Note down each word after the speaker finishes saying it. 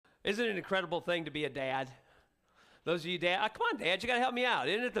Isn't it an incredible thing to be a dad? Those of you dad, come on, Dad, you got to help me out.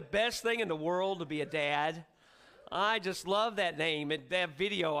 Isn't it the best thing in the world to be a dad? I just love that name. And that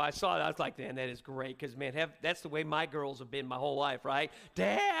video I saw, I was like, man, that is great. Because, man, that's the way my girls have been my whole life, right?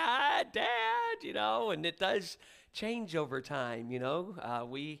 Dad, and it does change over time,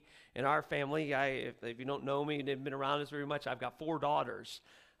 We, in our family, if you don't know me and haven't been around us very much, I've got 4 daughters.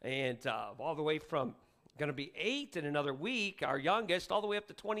 And all the way from going to be 8 in another week, our youngest, all the way up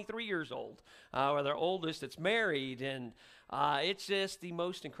to 23 years old, or their oldest that's married. And it's just the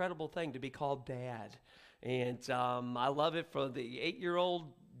most incredible thing to be called dad. And I love it from the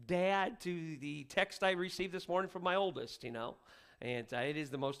 8-year-old dad to the text I received this morning from my oldest, And it is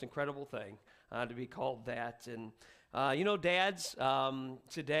the most incredible thing to be called that. And, dads,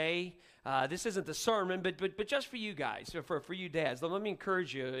 today, this isn't the sermon, but just for you guys, for you dads, let me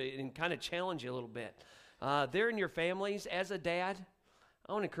encourage you and kind of challenge you a little bit. There in your families, as a dad,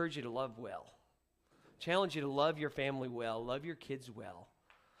 I want to encourage you to love well. Challenge you to love your family well, love your kids well.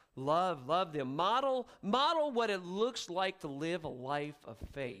 Love them. Model what it looks like to live a life of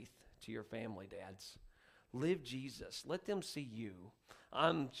faith to your family, dads. Live Jesus. Let them see you.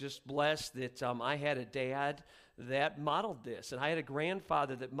 I'm just blessed that I had a dad that modeled this, and I had a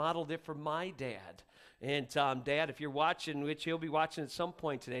grandfather that modeled it for my dad. And Dad, if you're watching, which you'll be watching at some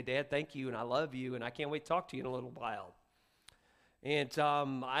point today, Dad, thank you, and I love you, and I can't wait to talk to you in a little while. And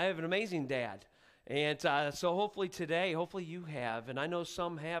I have an amazing dad. And so hopefully today, hopefully you have, and I know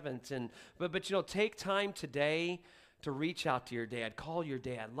some haven't. But take time today to reach out to your dad, call your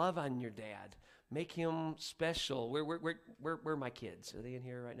dad, love on your dad, make him special. Where are my kids? Are they in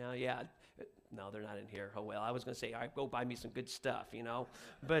here right now? Yeah. No, they're not in here. Oh, well, I was going to say, all right, go buy me some good stuff,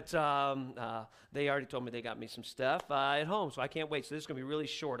 But they already told me they got me some stuff at home, so I can't wait. So this is going to be really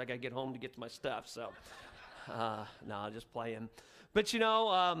short. I got to get home to get to my stuff. So, no, just playing. But,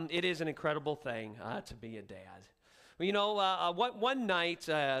 it is an incredible thing to be a dad. One night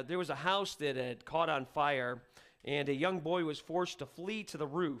there was a house that had caught on fire, and a young boy was forced to flee to the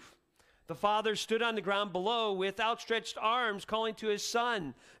roof. The father stood on the ground below with outstretched arms, calling to his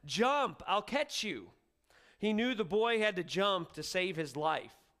son, "Jump, I'll catch you." He knew the boy had to jump to save his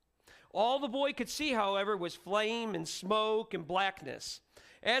life. All the boy could see, however, was flame and smoke and blackness.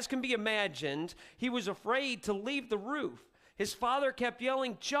 As can be imagined, he was afraid to leave the roof. His father kept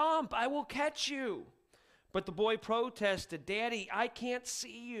yelling, "Jump, I will catch you." But the boy protested, "Daddy, I can't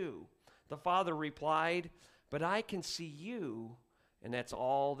see you." The father replied, "But I can see you, and that's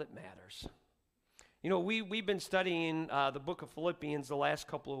all that matters." We've been studying the book of Philippians the last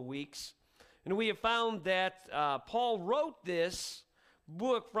couple of weeks, and we have found that Paul wrote this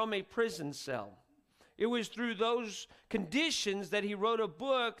book from a prison cell. It was through those conditions that he wrote a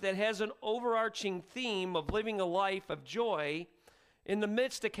book that has an overarching theme of living a life of joy in the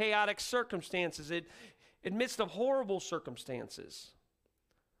midst of chaotic circumstances, in midst of horrible circumstances.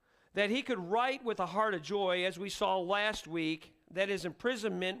 That he could write with a heart of joy, as we saw last week, that his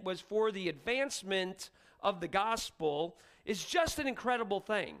imprisonment was for the advancement of the gospel, is just an incredible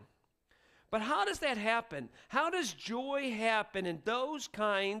thing. But how does that happen? How does joy happen in those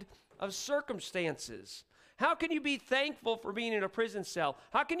kind of circumstances? How can you be thankful for being in a prison cell?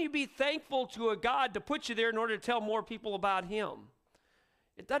 How can you be thankful to a God to put you there in order to tell more people about him?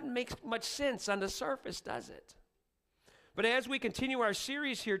 It doesn't make much sense on the surface, does it? But as we continue our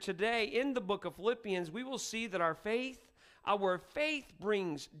series here today in the book of Philippians, we will see that our faith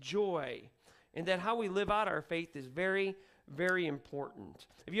brings joy, and that how we live out our faith is very, very important.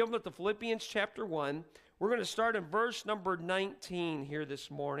 If you open up to Philippians chapter 1, we're going to start in verse number 19 here this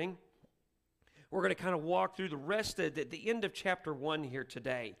morning. We're going to kind of walk through the rest of the end of chapter 1 here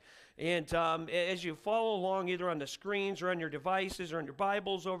today. And as you follow along either on the screens or on your devices or on your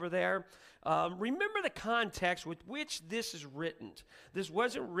Bibles over there, remember the context with which this is written. This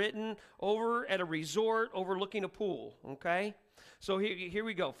wasn't written over at a resort overlooking a pool, okay? So here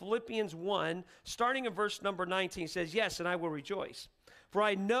we go. Philippians 1, starting in verse number 19, says, "Yes, and I will rejoice. For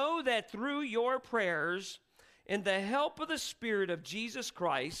I know that through your prayers and the help of the Spirit of Jesus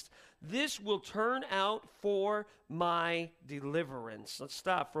Christ, this will turn out for my deliverance." Let's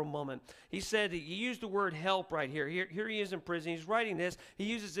stop for a moment. He said, he used the word help right here. Here he is in prison. He's writing this. He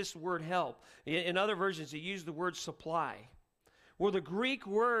uses this word help. In other versions, he used the word supply. Well, the Greek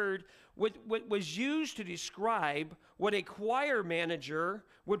word was used to describe what a choir manager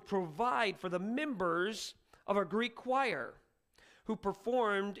would provide for the members of a Greek choir who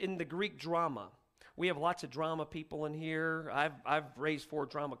performed in the Greek drama. We have lots of drama people in here. I've raised 4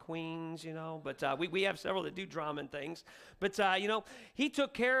 drama queens, but we have several that do drama and things. But, he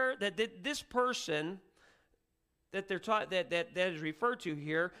took care that this person that they're taught that is referred to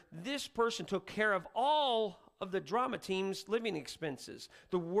here, this person took care of all of the drama team's living expenses.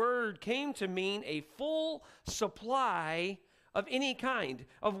 The word came to mean a full supply of any kind,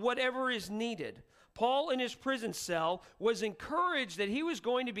 of whatever is needed. Paul in his prison cell was encouraged that he was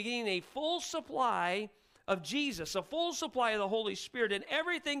going to be getting a full supply of Jesus, a full supply of the Holy Spirit, and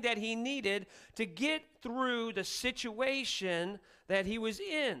everything that he needed to get through the situation that he was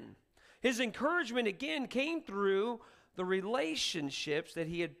in. His encouragement again came through the relationships that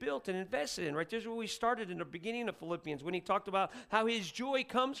he had built and invested in. Right, there's where we started in the beginning of Philippians when he talked about how his joy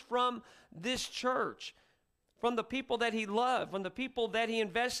comes from this church, from the people that he loved, from the people that he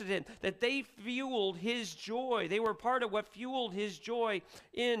invested in, that they fueled his joy. They were part of what fueled his joy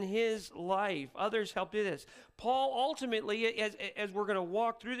in his life. Others helped do this. Paul ultimately, as we're going to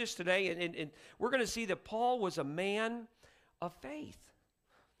walk through this today, and we're going to see that Paul was a man of faith.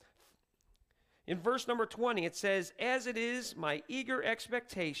 In verse number 20, it says, "As it is my eager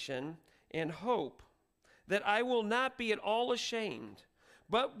expectation and hope that I will not be at all ashamed,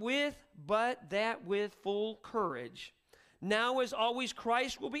 but that with full courage. Now as always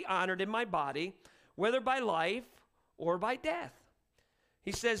Christ will be honored in my body, whether by life or by death."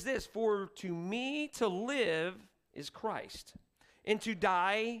 He says this, "For to me to live is Christ, and to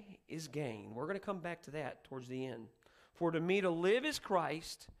die is gain." We're going to come back to that towards the end. "For to me to live is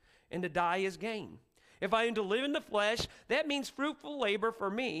Christ, and to die is gain. If I am to live in the flesh, that means fruitful labor for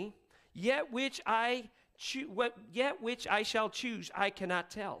me, yet which I shall choose, I cannot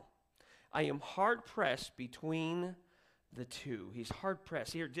tell. I am hard-pressed between the two." He's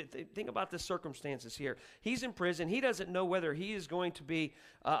hard-pressed. Here, think about the circumstances here. He's in prison. He doesn't know whether he is going to be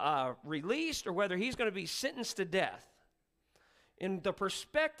released or whether he's going to be sentenced to death. And the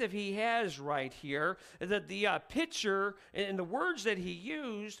perspective he has right here, that the picture and the words that he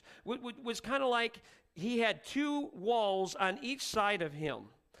used was kind of like he had two walls on each side of him.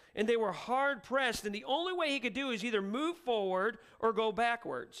 And they were hard pressed, and the only way he could do is either move forward or go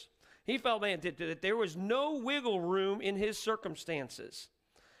backwards. He felt, man, that there was no wiggle room in his circumstances.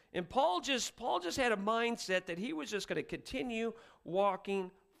 And Paul just had a mindset that he was just going to continue walking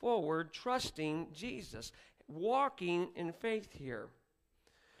forward, trusting Jesus, walking in faith here.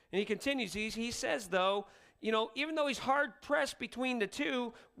 And he continues, he says, though, even though he's hard-pressed between the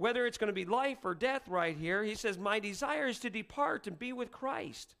two, whether it's going to be life or death right here, he says, "My desire is to depart and be with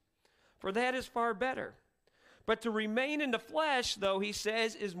Christ, for that is far better. But to remain in the flesh," though, he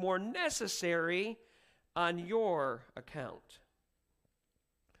says, "is more necessary on your account."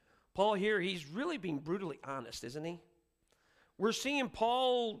 Paul here, he's really being brutally honest, isn't he? We're seeing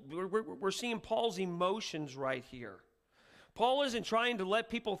Paul's emotions right here. Paul isn't trying to let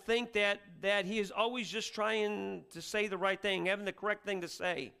people think that he is always just trying to say the right thing, having the correct thing to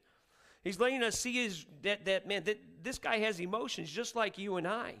say. He's letting us see that this guy has emotions just like you and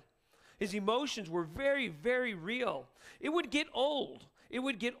I. His emotions were very, very real. It would get old. It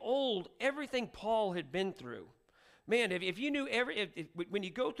would get old, everything Paul had been through. Man, if you knew when you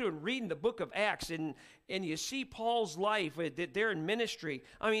go through and read in the book of Acts and you see Paul's life there in ministry,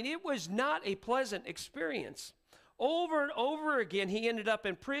 I mean, it was not a pleasant experience. Over and over again, he ended up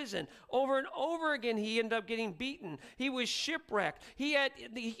in prison. Over and over again, he ended up getting beaten. He was shipwrecked.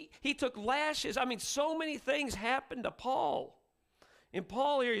 He took lashes. I mean, so many things happened to Paul. And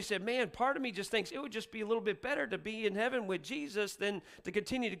Paul here, he said, man, part of me just thinks it would just be a little bit better to be in heaven with Jesus than to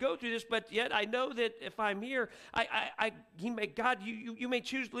continue to go through this. But yet I know that if I'm here, you may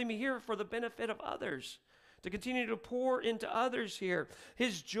choose to leave me here for the benefit of others, to continue to pour into others here.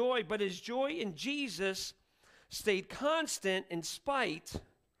 His joy in Jesus stayed constant in spite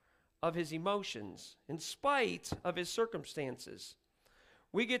of his emotions, in spite of his circumstances.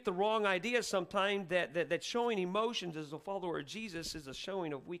 We get the wrong idea sometimes that showing emotions as a follower of Jesus is a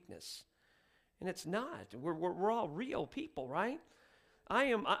showing of weakness. And it's not. We're all real people, right?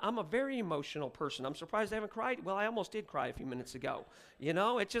 I'm a very emotional person. I'm surprised I haven't cried. Well, I almost did cry a few minutes ago.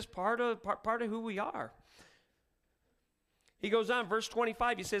 It's just part of who we are. He goes on, verse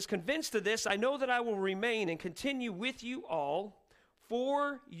 25, he says, "Convinced of this, I know that I will remain and continue with you all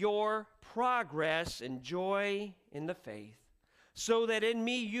for your progress and joy in the faith, so that in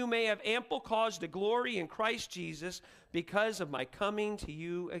me you may have ample cause to glory in Christ Jesus because of my coming to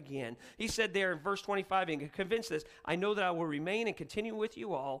you again." He said there in verse 25, and convinced this, "I know that I will remain and continue with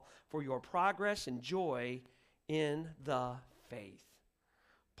you all for your progress and joy in the faith."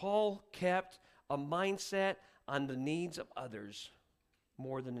 Paul kept a mindset on the needs of others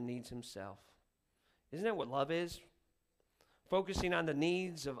more than the needs himself. Isn't that what love is? Focusing on the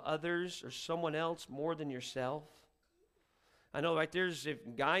needs of others or someone else more than yourself. I know right there's,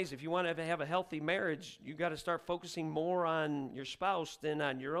 if you want to have a healthy marriage, you got to start focusing more on your spouse than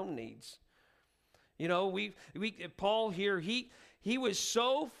on your own needs. You know, Paul here, he was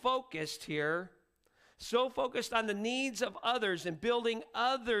so focused here, so focused on the needs of others and building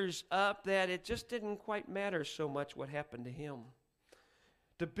others up that it just didn't quite matter so much what happened to him.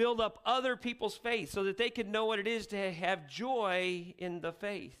 To build up other people's faith so that they could know what it is to have joy in the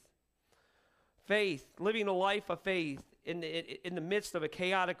faith. Faith, living a life of faith in the midst of a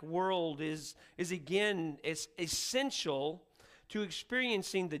chaotic world is again essential to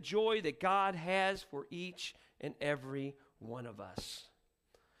experiencing the joy that God has for each and every one of us.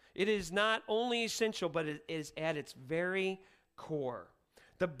 It is not only essential, but it is at its very core.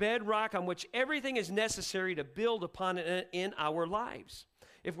 The bedrock on which everything is necessary to build upon it in our lives.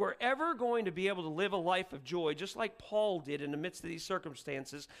 If we're ever going to be able to live a life of joy, just like Paul did in the midst of these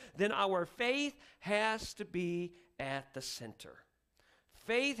circumstances, then our faith has to be at the center.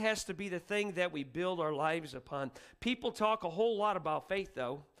 Faith has to be the thing that we build our lives upon. People talk a whole lot about faith,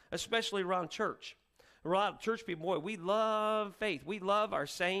 though, especially around church. Around church people, boy, we love faith. We love our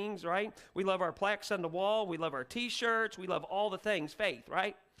sayings, right? We love our plaques on the wall. We love our T-shirts. We love all the things faith,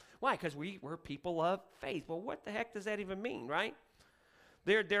 right? Why? Because we're people of faith. Well, what the heck does that even mean, right?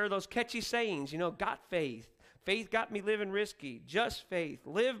 There are those catchy sayings, you know, got faith. Faith got me living risky. Just faith.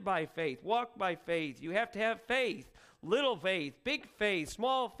 Live by faith. Walk by faith. You have to have faith. Little faith, big faith,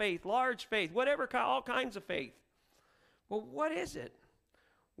 small faith, large faith, whatever, all kinds of faith. Well, what is it?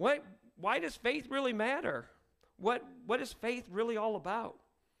 Why does faith really matter? What is faith really all about?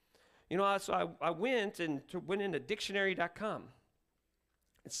 You know, so I went into dictionary.com.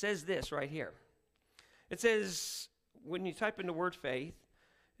 It says this right here. It says, when you type in the word faith,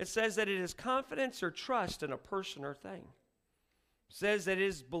 it says that it is confidence or trust in a person or thing. It says that it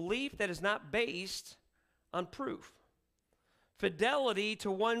is belief that is not based on proof. Fidelity to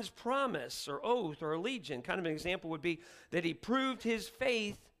one's promise or oath or allegiance. Kind of an example would be that he proved his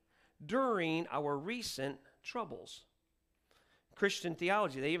faith during our recent troubles. Christian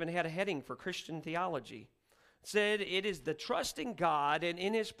theology, they even had a heading for Christian theology. It said it is the trust in God and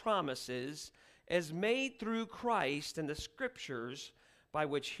in his promises as made through Christ and the scriptures by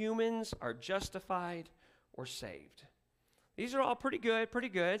which humans are justified or saved. These are all pretty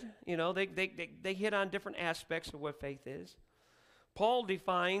good. You know, they hit on different aspects of what faith is. Paul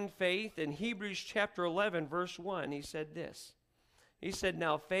defined faith in Hebrews chapter 11, verse 1. He said this. He said,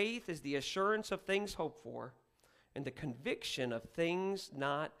 now faith is the assurance of things hoped for and the conviction of things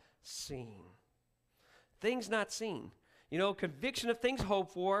not seen. Things not seen. You know, conviction of things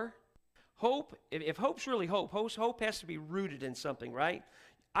hoped for. Hope, if hope's really hope has to be rooted in something, right?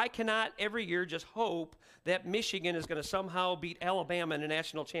 I cannot every year just hope that Michigan is going to somehow beat Alabama in a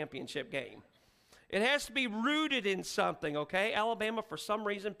national championship game. It has to be rooted in something, okay? Alabama, for some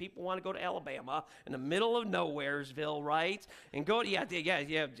reason, people want to go to Alabama in the middle of Nowheresville, right? And go, yeah,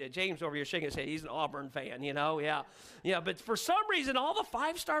 James over here shaking his head. He's an Auburn fan, you know, yeah. Yeah, but for some reason, all the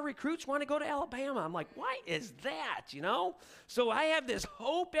five-star recruits want to go to Alabama. I'm like, why is that, you know? So I have this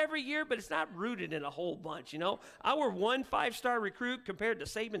hope every year, but it's not rooted in a whole bunch, you know? Our one five-star recruit compared to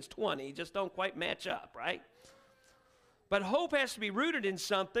Saban's 20 just don't quite match up, right? But hope has to be rooted in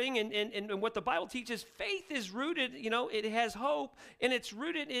something, and what the Bible teaches, faith is rooted, you know, it has hope, and it's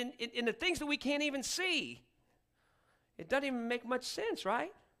rooted in the things that we can't even see. It doesn't even make much sense,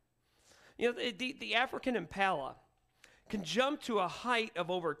 right? You know, the African impala can jump to a height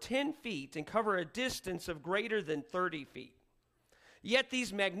of over 10 feet and cover a distance of greater than 30 feet. Yet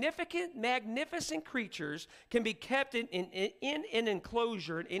these magnificent creatures can be kept in an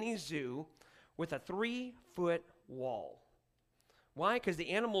enclosure in any zoo with a 3-foot wall. Why? Because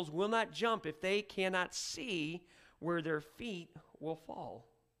the animals will not jump if they cannot see where their feet will fall.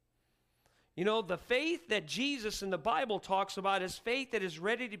 You know, the faith that Jesus in the Bible talks about is faith that is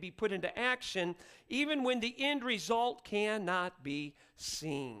ready to be put into action even when the end result cannot be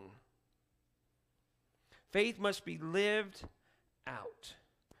seen. Faith must be lived out.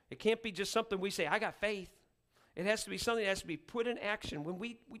 It can't be just something we say, I got faith. It has to be something that has to be put in action when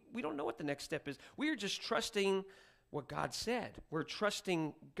we don't know what the next step is. We are just trusting what God said. We're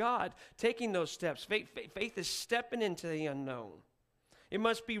trusting God, taking those steps. Faith is stepping into the unknown. It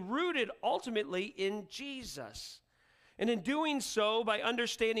must be rooted ultimately in Jesus. And in doing so, by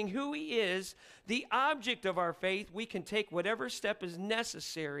understanding who he is, the object of our faith, we can take whatever step is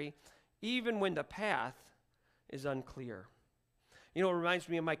necessary, even when the path is unclear. You know, it reminds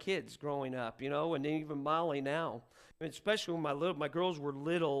me of my kids growing up, you know, and even Molly now. I mean, especially when my girls were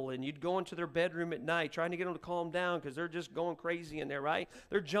little, and you'd go into their bedroom at night trying to get them to calm down because they're just going crazy in there, right?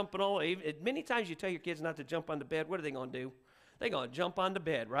 They're jumping all over. Many times you tell your kids not to jump on the bed. What are they going to do? they're going to jump on the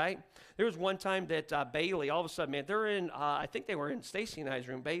bed, right? There was one time that Bailey, all of a sudden, man, they're in, I think they were in Stacy and I's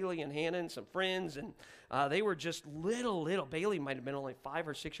room, Bailey and Hannah and some friends, and they were just little. Bailey might have been only 5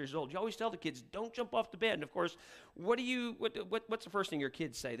 or 6 years old. You always tell the kids, don't jump off the bed. And, of course, what's the first thing your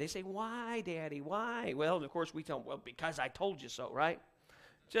kids say? They say, why, Daddy, why? Well, and of course, we tell them, well, because I told you so, right?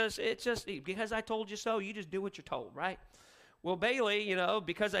 It's just because I told you so, you just do what you're told, right? Well, Bailey,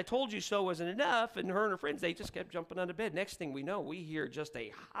 because I told you so wasn't enough, and her friends, they just kept jumping on the bed. Next thing we know, we hear just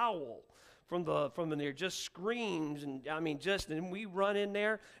a howl from in there, just screams, and and we run in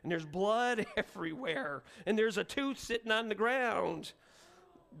there, and there's blood everywhere, and there's a tooth sitting on the ground.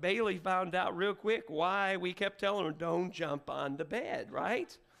 Bailey found out real quick why we kept telling her, don't jump on the bed,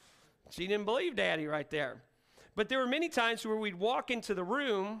 right? She didn't believe Daddy right there. But there were many times where we'd walk into the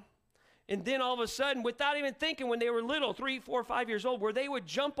room, and then all of a sudden, without even thinking, when they were little, 3, 4, 5 years old, where they would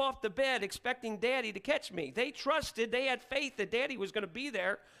jump off the bed expecting Daddy to catch me. They trusted, they had faith that Daddy was going to be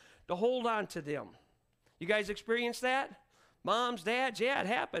there to hold on to them. You guys experience that? Moms, dads, yeah, it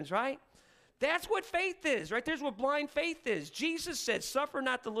happens, right? That's what faith is, right? There's what blind faith is. Jesus said, suffer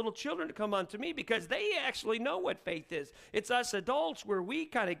not the little children to come unto me, because they actually know what faith is. It's us adults where we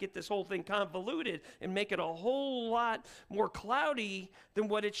kind of get this whole thing convoluted and make it a whole lot more cloudy than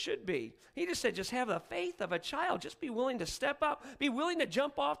what it should be. He just said, just have the faith of a child. Just be willing to step up. Be willing to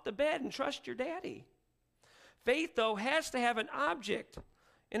jump off the bed and trust your daddy. Faith, though, has to have an object,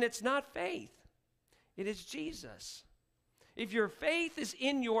 and it's not faith. It is Jesus. If your faith is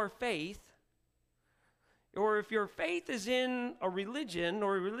in your faith, or if your faith is in a religion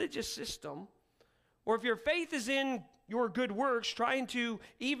or a religious system, or if your faith is in your good works trying to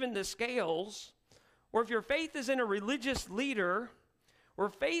even the scales, or if your faith is in a religious leader, or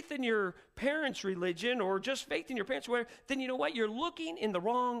faith in your parents' religion, or just faith in your parents' whatever, then you know what? You're looking in the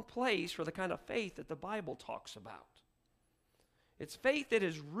wrong place for the kind of faith that the Bible talks about. It's faith that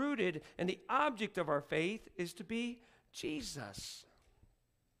is rooted, and the object of our faith is to be Jesus.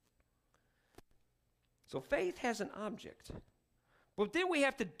 So faith has an object. But then we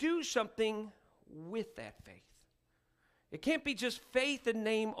have to do something with that faith. It can't be just faith in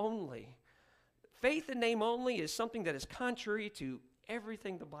name only. Faith in name only is something that is contrary to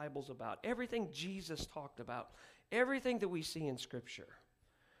everything the Bible's about, everything Jesus talked about, everything that we see in Scripture.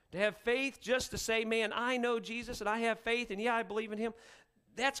 To have faith just to say, man, I know Jesus and I have faith and yeah, I believe in him,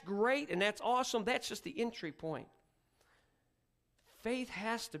 that's great and that's awesome. That's just the entry point. Faith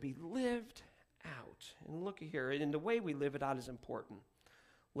has to be lived out. And look here, and the way we live it out is important.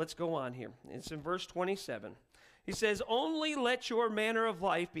 Let's go on here. It's in verse 27. He says, only let your manner of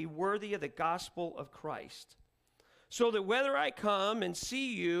life be worthy of the gospel of Christ, so that whether I come and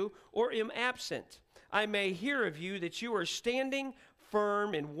see you or am absent, I may hear of you that you are standing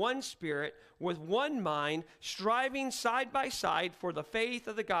firm in one spirit, with one mind, striving side by side for the faith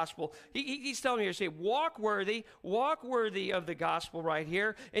of the gospel. He's telling me here, say, walk worthy of the gospel right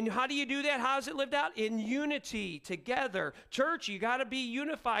here. And how do you do that? How is it lived out? In unity, together. Church, you got to be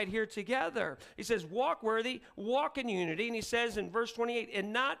unified here together. He says, walk worthy, walk in unity. And he says in verse 28,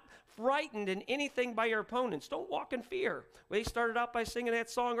 and not frightened in anything by your opponents. Don't walk in fear. They started out by singing that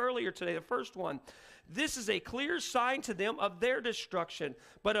song earlier today, the first one. This is a clear sign to them of their destruction,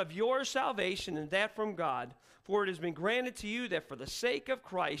 but of your salvation, and that from God. For it has been granted to you that for the sake of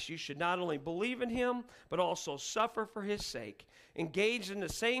Christ you should not only believe in him, but also suffer for his sake, engaged in the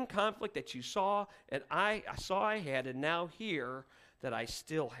same conflict that you saw, and I had, and now hear that I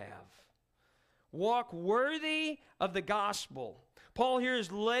still have. Walk worthy of the gospel. Paul here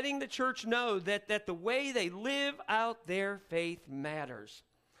is letting the church know that the way they live out their faith matters.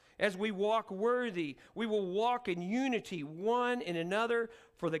 As we walk worthy, we will walk in unity one in another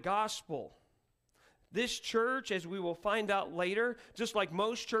for the gospel. This church, as we will find out later, just like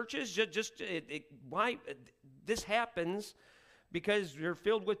most churches, this happens because they're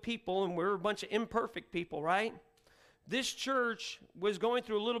filled with people and we're a bunch of imperfect people, right? This church was going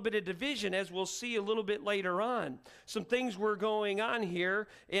through a little bit of division, as we'll see a little bit later on. Some things were going on here,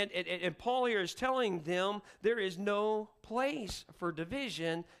 and Paul here is telling them there is no place for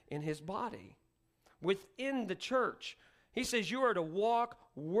division in his body. Within the church, he says you are to walk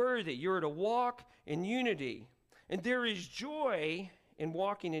worthy. You are to walk in unity. And there is joy in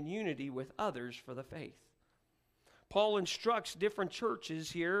walking in unity with others for the faith. Paul instructs different churches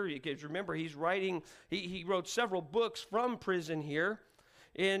here. Because remember, he's writing, he wrote several books from prison here.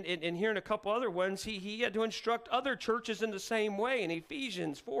 And here in a couple other ones, he had to instruct other churches in the same way. In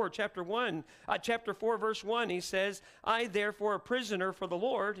Ephesians 4, chapter 4, verse 1, he says, I, therefore, a prisoner for the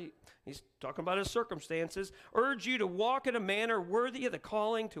Lord, he's talking about his circumstances, urge you to walk in a manner worthy of the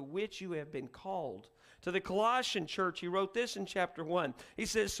calling to which you have been called. To the Colossian church, he wrote this in chapter 1. He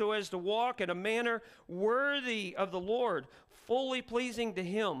says, so as to walk in a manner worthy of the Lord, fully pleasing to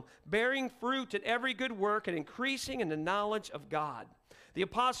him, bearing fruit in every good work and increasing in the knowledge of God. The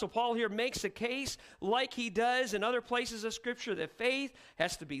Apostle Paul here makes a case, like he does in other places of Scripture, that faith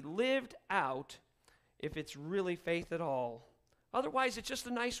has to be lived out if it's really faith at all. Otherwise, it's just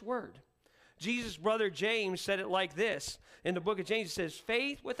a nice word. Jesus' brother James said it like this. In the book of James, it says,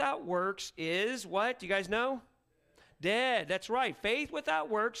 faith without works is what? Do you guys know? Dead. That's right. Faith without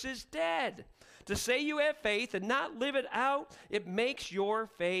works is dead. To say you have faith and not live it out, it makes your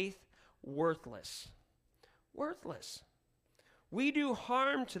faith worthless. Worthless. We do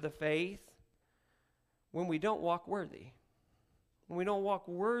harm to the faith when we don't walk worthy. When we don't walk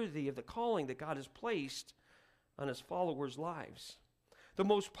worthy of the calling that God has placed on his followers' lives. The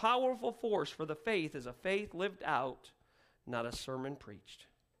most powerful force for the faith is a faith lived out, not a sermon preached.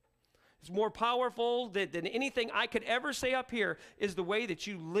 It's more powerful than anything I could ever say up here is the way that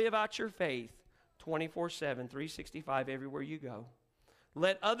you live out your faith 24/7, 365, everywhere you go.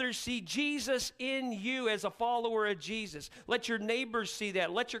 Let others see Jesus in you as a follower of Jesus. Let your neighbors see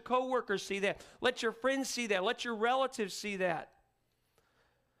that. Let your coworkers see that. Let your friends see that. Let your relatives see that.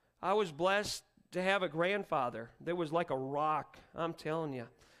 I was blessed to have a grandfather that was like a rock, I'm telling you.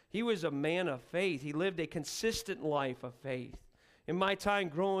 He was a man of faith. He lived a consistent life of faith. In my time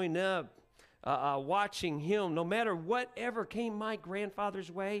growing up, watching him, no matter whatever came my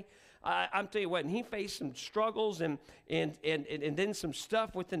grandfather's way, I'm telling you what, and he faced some struggles and then some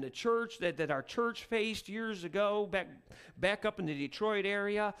stuff within the church that our church faced years ago, back up in the Detroit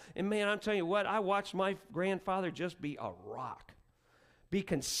area. And man, I'm telling you what, I watched my grandfather just be a rock. Be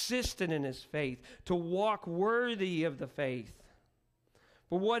consistent in his faith, to walk worthy of the faith.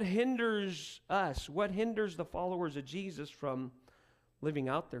 But what hinders us? What hinders the followers of Jesus from living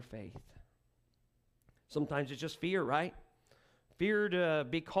out their faith? Sometimes it's just fear, right? Fear to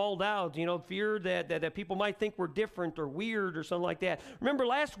be called out, fear that people might think we're different or weird or something like that. Remember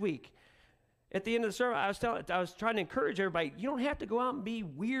last week, at the end of the sermon, I was trying to encourage everybody, you don't have to go out and be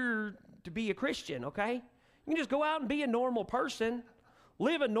weird to be a Christian, okay? You can just go out and be a normal person,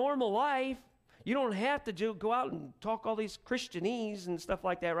 live a normal life. You don't have to go out and talk all these Christianese and stuff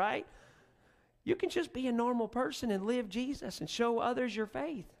like that, right? You can just be a normal person and live Jesus and show others your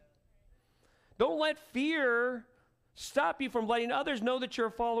faith. Don't let fear stop you from letting others know that you're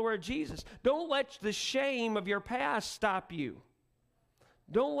a follower of Jesus. Don't let the shame of your past stop you.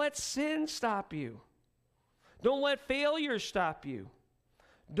 Don't let sin stop you. Don't let failure stop you.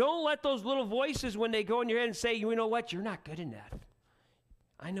 Don't let those little voices, when they go in your head and say, you know what, you're not good enough.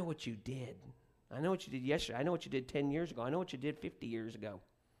 I know what you did. I know what you did yesterday. I know what you did 10 years ago. I know what you did 50 years ago.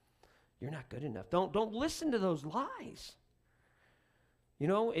 You're not good enough. Don't listen to those lies.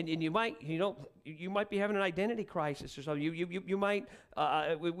 And you might be having an identity crisis or something. You might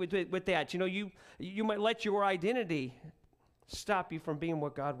with that. You might let your identity stop you from being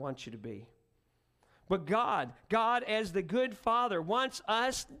what God wants you to be. But God as the good Father wants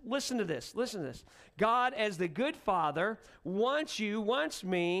us, listen to this. God as the good Father wants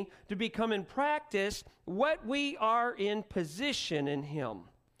me to become in practice what we are in position in Him.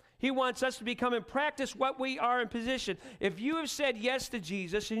 He wants us to become in practice what we are in position. If you have said yes to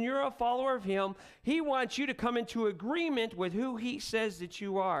Jesus and you're a follower of Him, He wants you to come into agreement with who He says that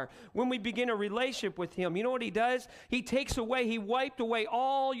you are. When we begin a relationship with Him, you know what He does? He wiped away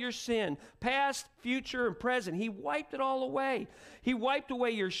all your sin, past, future, and present. He wiped it all away. He wiped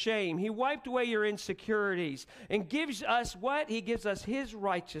away your shame. He wiped away your insecurities and gives us what? He gives us His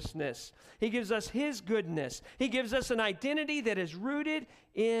righteousness. He gives us His goodness. He gives us an identity that is rooted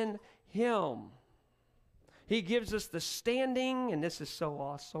in Him. He gives us the standing, and this is so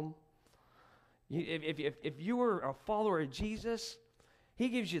awesome. If you were a follower of Jesus, He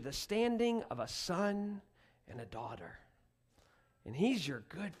gives you the standing of a son and a daughter. And He's your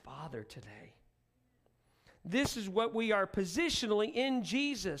good Father today. This is what we are positionally in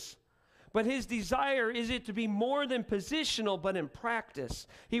Jesus. But His desire is it to be more than positional, but in practice.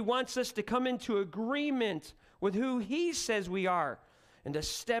 He wants us to come into agreement with who He says we are and to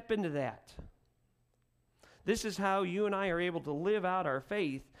step into that. This is how you and I are able to live out our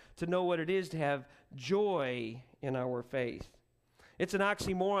faith, to know what it is to have joy in our faith. It's an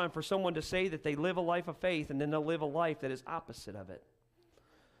oxymoron for someone to say that they live a life of faith and then they'll live a life that is opposite of it.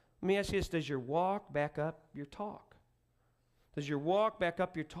 Let me ask you this, does your walk back up your talk? Does your walk back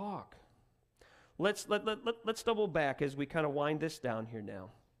up your talk? Let's double back as we kind of wind this down here now.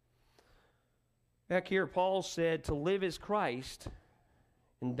 Back here, Paul said, to live is Christ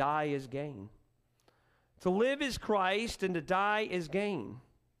and die is gain. To live is Christ and to die is gain.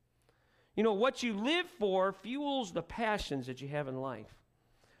 You know, what you live for fuels the passions that you have in life.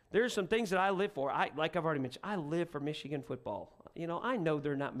 There's some things that I live for. Like I've already mentioned, I live for Michigan football. You know, I know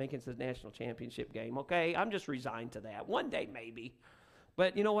they're not making it to the national championship game, okay? I'm just resigned to that. One day, maybe.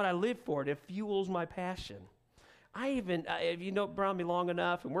 But you know what I live for? It fuels my passion. If you know around me long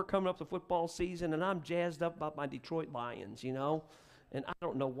enough, and we're coming up to football season, and I'm jazzed up about my Detroit Lions, you know? And I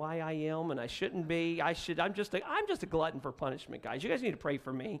don't know why I am, and I shouldn't be. I'm just a glutton for punishment, guys. You guys need to pray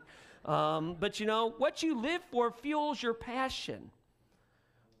for me. But you know, what you live for fuels your passion.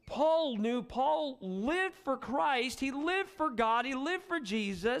 Paul lived for Christ. He lived for God. He lived for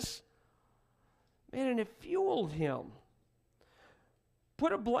Jesus. Man, and it fueled him.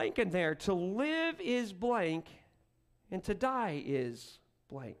 Put a blank in there. To live is blank, and to die is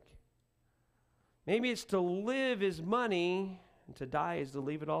blank. Maybe it's to live is money, and to die is to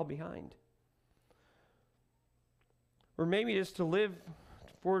leave it all behind. Or maybe it's to live,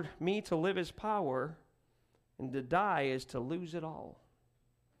 for me to live is power, and to die is to lose it all.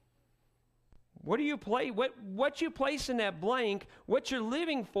 What you place in that blank, what you're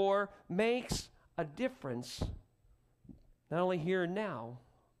living for, makes a difference, not only here and now,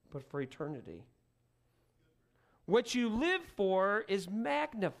 but for eternity. What you live for is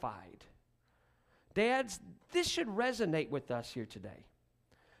magnified. Dads, this should resonate with us here today.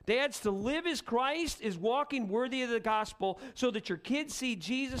 Dads, to live as Christ is walking worthy of the gospel so that your kids see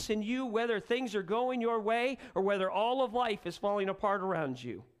Jesus in you, whether things are going your way or whether all of life is falling apart around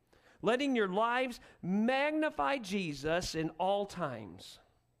you. Letting your lives magnify Jesus in all times.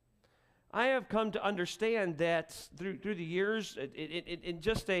 I have come to understand that through the years,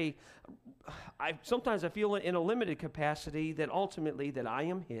 sometimes I feel in a limited capacity that ultimately that I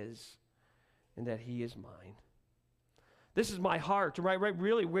am His and that He is mine. This is my heart, right?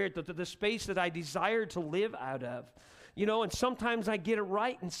 Really weird, the space that I desire to live out of. You know, and sometimes I get it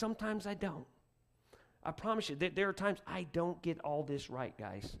right and sometimes I don't. I promise you, there are times I don't get all this right,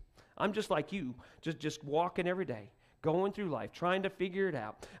 guys. I'm just like you, just walking every day, going through life, trying to figure it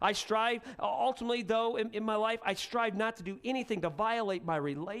out. I strive, ultimately though, in my life, I strive not to do anything to violate my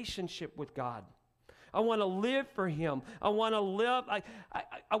relationship with God. I want to live for Him. I want to live,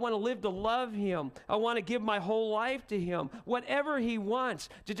 I want to live to love Him. I want to give my whole life to Him. Whatever He wants,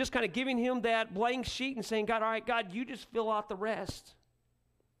 to just kind of giving Him that blank sheet and saying, God, all right, God, you just fill out the rest.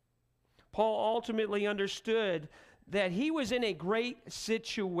 Paul ultimately understood that he was in a great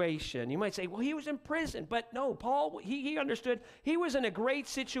situation. You might say, well, he was in prison. But no, Paul, he understood he was in a great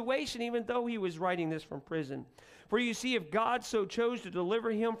situation even though he was writing this from prison. For you see, if God so chose to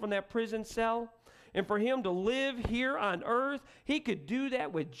deliver him from that prison cell and for him to live here on earth, he could do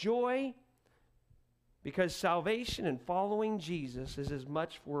that with joy because salvation and following Jesus is as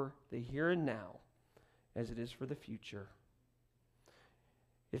much for the here and now as it is for the future.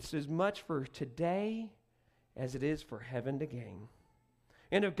 It's as much for today as it is for heaven to gain.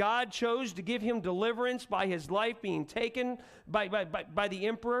 And if God chose to give him deliverance by his life being taken by the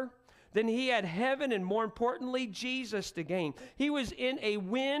emperor, then he had heaven and, more importantly, Jesus to gain. He was in a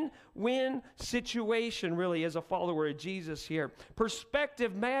win-win situation, really, as a follower of Jesus here.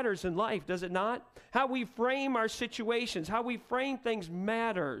 Perspective matters in life, does it not? How we frame our situations, how we frame things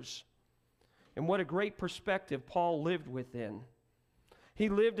matters. And what a great perspective Paul lived within. He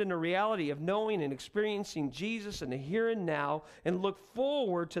lived in the reality of knowing and experiencing Jesus in the here and now and looked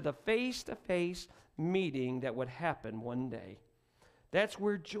forward to the face-to-face meeting that would happen one day. That's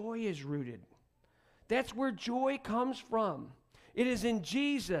where joy is rooted. That's where joy comes from. It is in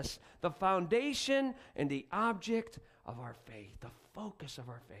Jesus, the foundation and the object of our faith, the focus of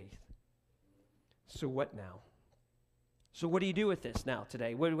our faith. So what now? So what do you do with this now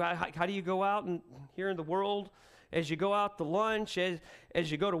today? How do you go out and here in the world as you go out to lunch,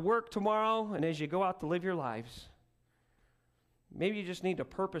 as you go to work tomorrow, and as you go out to live your lives? Maybe you just need a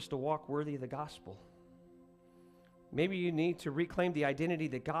purpose to walk worthy of the gospel. Maybe you need to reclaim the identity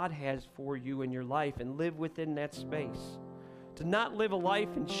that God has for you in your life and live within that space. To not live a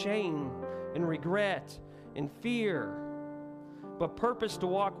life in shame and regret and fear, but purpose to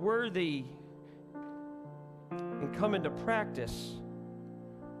walk worthy and come into practice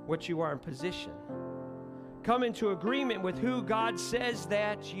what you are in position. Come into agreement with who God says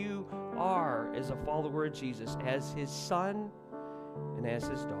that you are as a follower of Jesus, as His son and as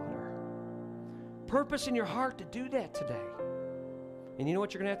His daughter. Purpose in your heart to do that today. And you know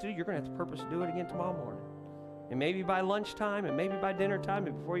what you're going to have to do? You're going to have to purpose to do it again tomorrow morning And maybe by lunchtime, and maybe by dinner time,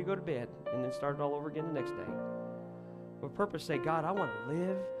 and before you go to bed, and then start it all over again the next day. With purpose, say, God, I want to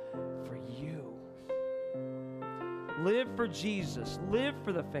live for you. Live for Jesus. Live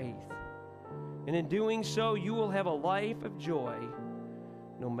for the faith. And in doing so, you will have a life of joy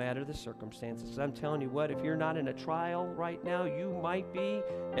no matter the circumstances. I'm telling you what, if you're not in a trial right now, you might be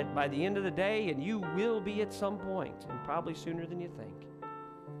by the end of the day, and you will be at some point, and probably sooner than you think.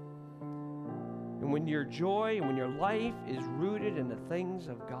 And when your joy and when your life is rooted in the things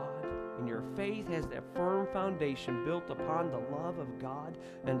of God, and your faith has that firm foundation built upon the love of God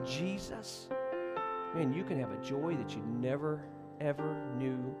and Jesus, man, you can have a joy that you never, ever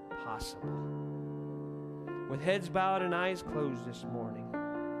knew possible. With heads bowed and eyes closed this morning,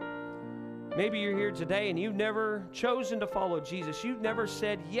 maybe you're here today and you've never chosen to follow Jesus. You've never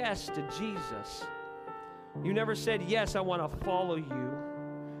said yes to Jesus. You never said, yes, I want to follow you.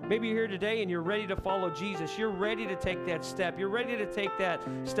 Maybe you're here today and you're ready to follow Jesus. You're ready to take that step. You're ready to take that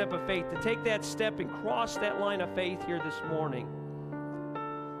step of faith, to take that step and cross that line of faith here this morning.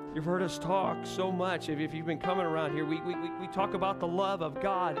 You've heard us talk so much. If you've been coming around here, we talk about the love of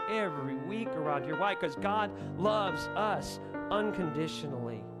God every week around here. Why? Because God loves us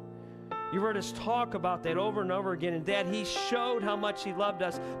unconditionally. You've heard us talk about that over and over again, and that He showed how much He loved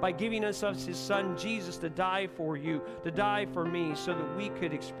us by giving us His Son, Jesus, to die for you, to die for me, so that we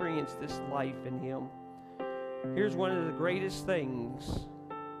could experience this life in Him. Here's one of the greatest things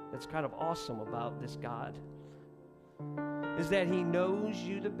that's kind of awesome about this God, is that He knows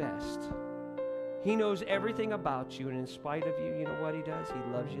you the best. He knows everything about you, and in spite of you, you know what He does?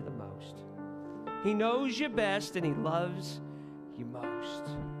 He loves you the most. He knows you best, and He loves you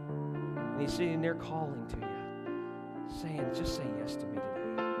most. And He's sitting there calling to you, saying, just say yes to me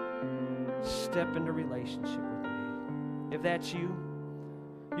today. Step into relationship with me. If that's you,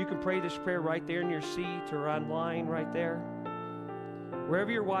 you can pray this prayer right there in your seat or online right there.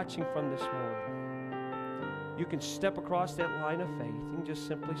 Wherever you're watching from this morning, you can step across that line of faith. You can just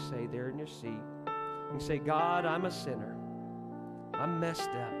simply say there in your seat, and say, God, I'm a sinner. I'm messed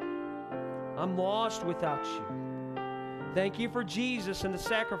up. I'm lost without you. Thank you for Jesus and the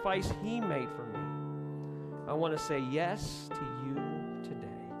sacrifice He made for me. I want to say yes to you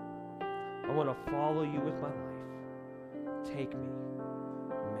today. I want to follow you with my life. Take me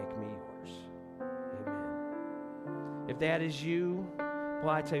and make me yours. Amen. If that is you, well,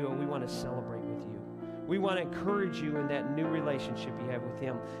 I tell you what, we want to celebrate with you. We want to encourage you in that new relationship you have with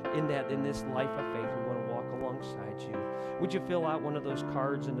Him, in this life of faith. We want to walk alongside you. Would you fill out one of those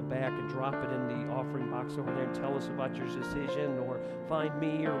cards in the back and drop it in the offering box over there and tell us about your decision, or find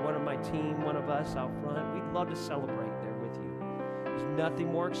me or one of my team, one of us out front. We'd love to celebrate there with you. There's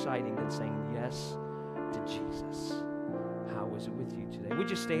nothing more exciting than saying yes to Jesus. How is it with you today? Would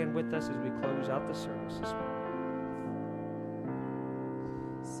you stand with us as we close out the service this morning?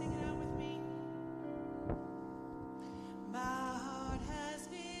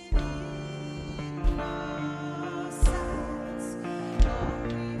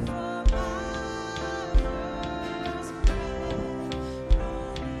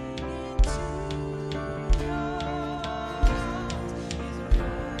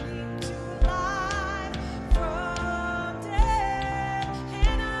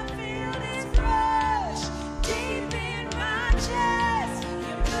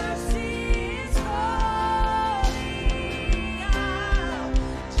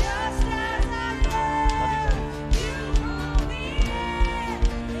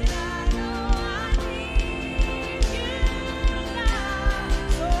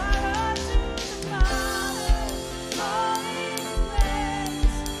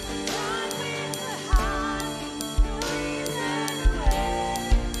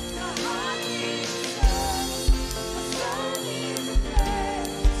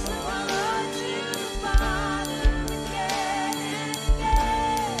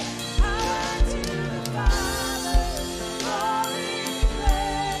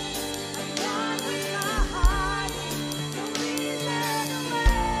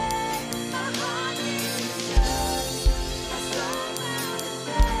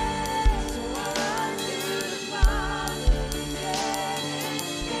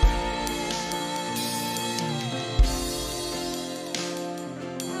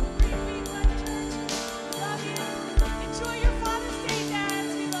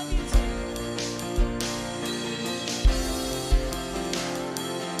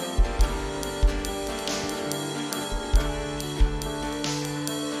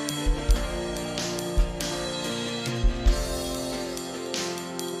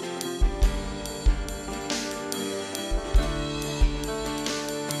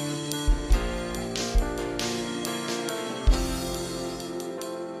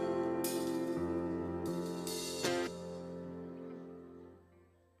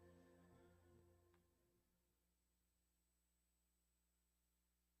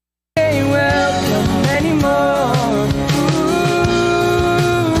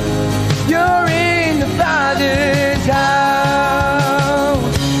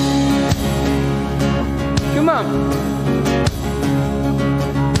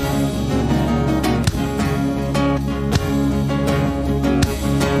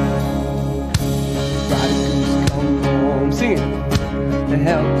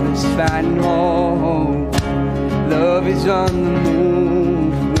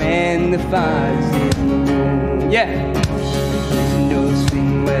 when the Father's in the room. Yeah. There's no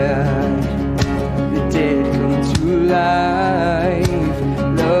sleep where the dead come to life.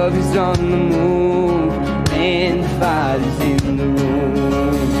 Love is on the move when the Father's in the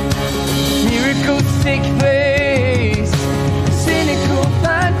room. Miracles take place, cynical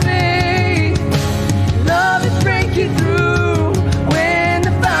find faith. Love is breaking through when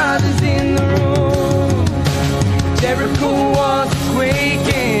the Father's in the room. Jericho walls are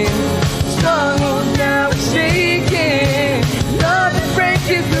quaking, strongholds now are shaking. Love is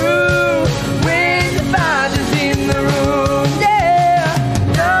breaking through when the Father's in the room. Yeah,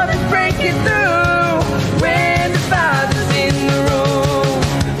 love is breaking through when the Father's in the room.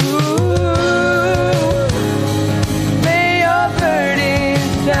 Ooh, lay your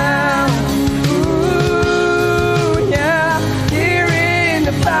burdens down. Ooh, yeah, here in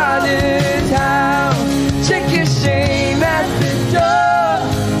the Father's house. Check your shame at the door.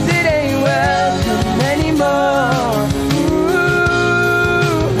 It ain't welcome anymore. Ooh,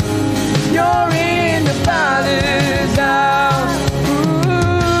 you're in the Father's house. Ooh,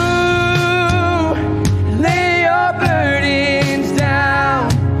 lay your burdens down.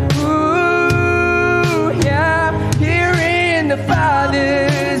 Ooh, yeah, here in the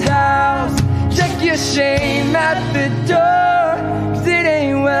Father's house. Check your shame at the door, 'cause it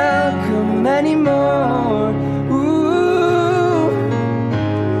ain't welcome anymore. Ooh,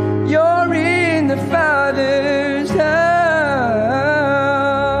 you're in the Father's house.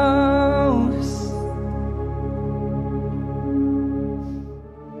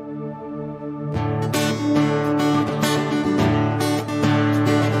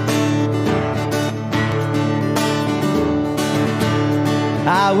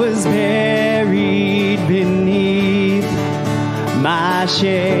 I was buried beneath my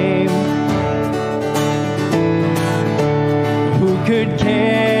shame. Who could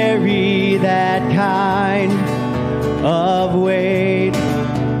carry that kind of weight?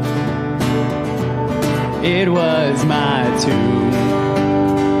 It was my tomb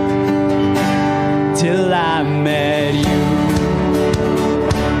till I met you.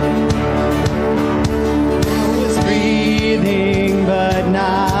 I was breathing but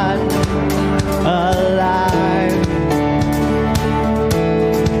not alive.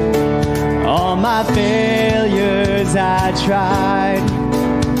 All my failures I tried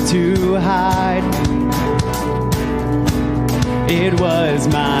to hide. It was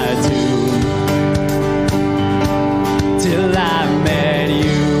my tomb